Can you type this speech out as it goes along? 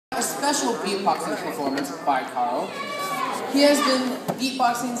special beatboxing performance by Carl. He has been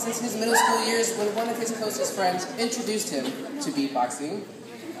beatboxing since his middle school years when one of his closest friends introduced him to beatboxing.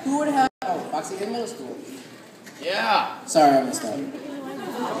 Who would have... Oh, boxing in middle school. Yeah. Sorry, I messed up.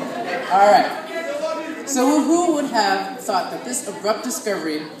 Alright. So who would have thought that this abrupt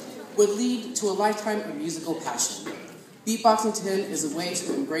discovery would lead to a lifetime of musical passion? Beatboxing to him is a way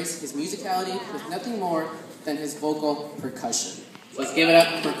to embrace his musicality with nothing more than his vocal percussion. So let's give it up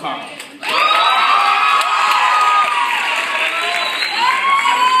for Carl.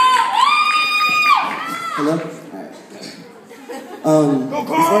 Hello? Alright.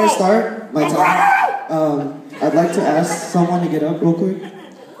 Before I start my time, I'd like to ask someone to get up real quick.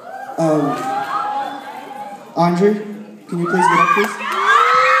 Andre, can you please get up, please?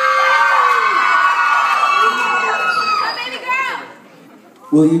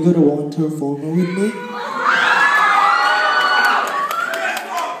 Will you go to one tour formal with me?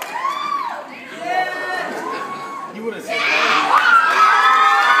 You would have said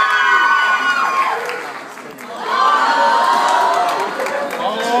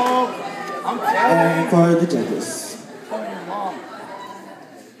And for the judges.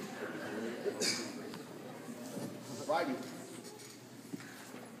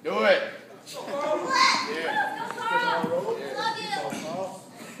 Do it.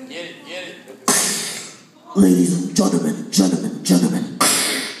 Get it. Ladies and gentlemen,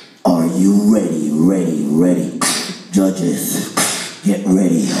 are you ready? Judges, get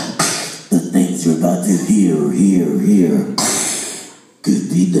ready. The things you're about to hear could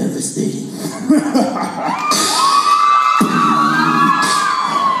be devastating.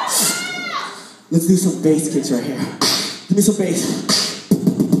 Let's do some bass kicks right here. Give me some bass.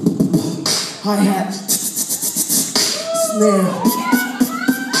 Hi-hat. Snare.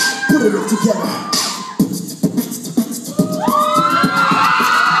 Put it all together.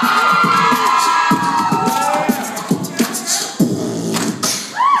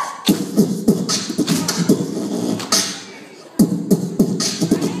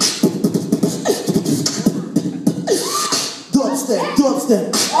 Dubstep.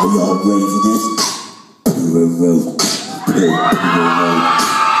 Are y'all ready for this?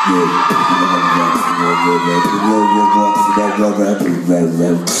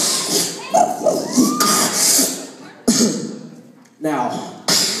 Now,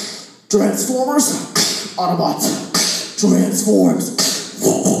 Transformers, Autobots, transforms.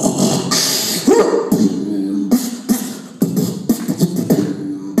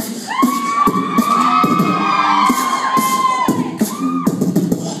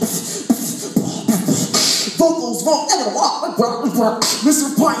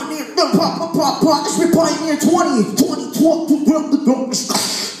 Mr. Pioneer, it's been Pioneer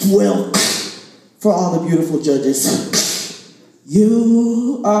 2012. For all the beautiful judges,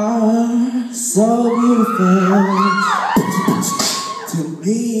 you are so beautiful to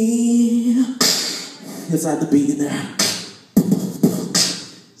me. Let's add the beat in there.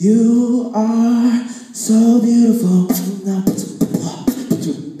 You are so beautiful to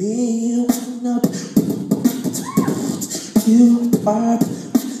me. You are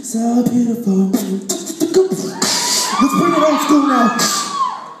so beautiful. Let's bring it old school now.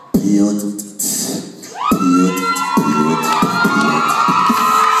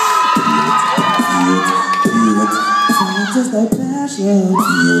 Just a passion.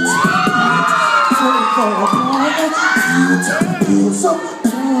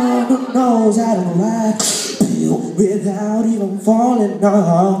 Someone knows how to ride without even falling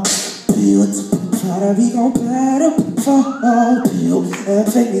off. Try to be compatible and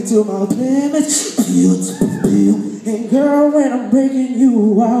take me to my limits. And girl, when I'm breaking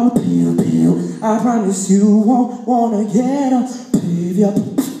you out, I promise you won't wanna get up.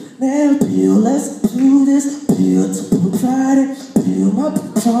 Now, let's do this. Try to feel my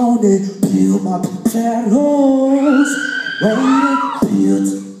pony, feel my shadows.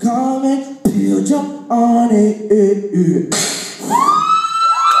 Waiting, coming, jump on it.